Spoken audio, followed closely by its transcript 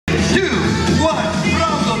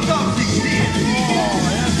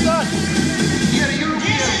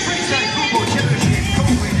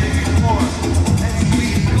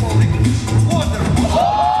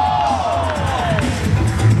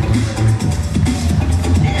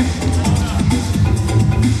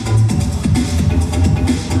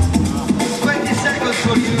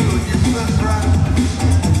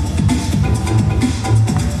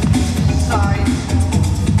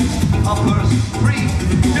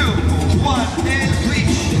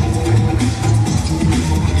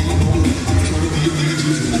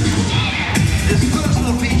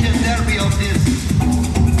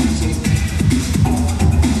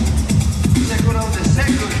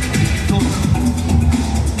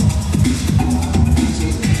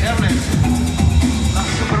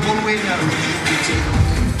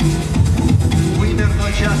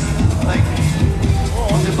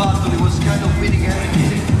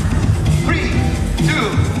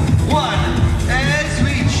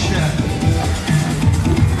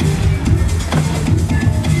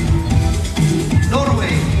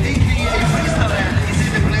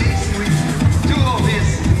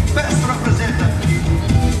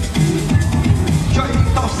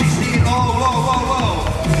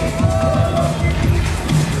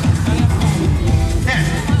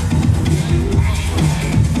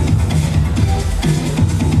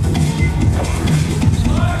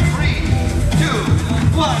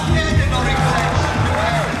one, and no reflection.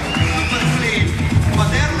 Super clean. But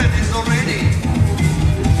Erlend is already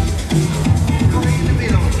going in the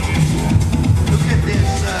middle. Look at this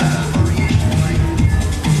variation, right?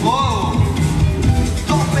 Whoa!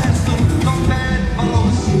 Don't bad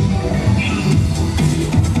balloons.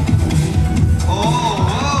 Oh,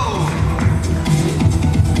 whoa!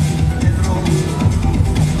 And roll.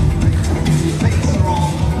 Face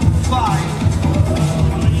roll. 5,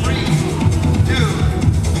 3, 2,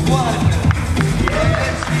 1.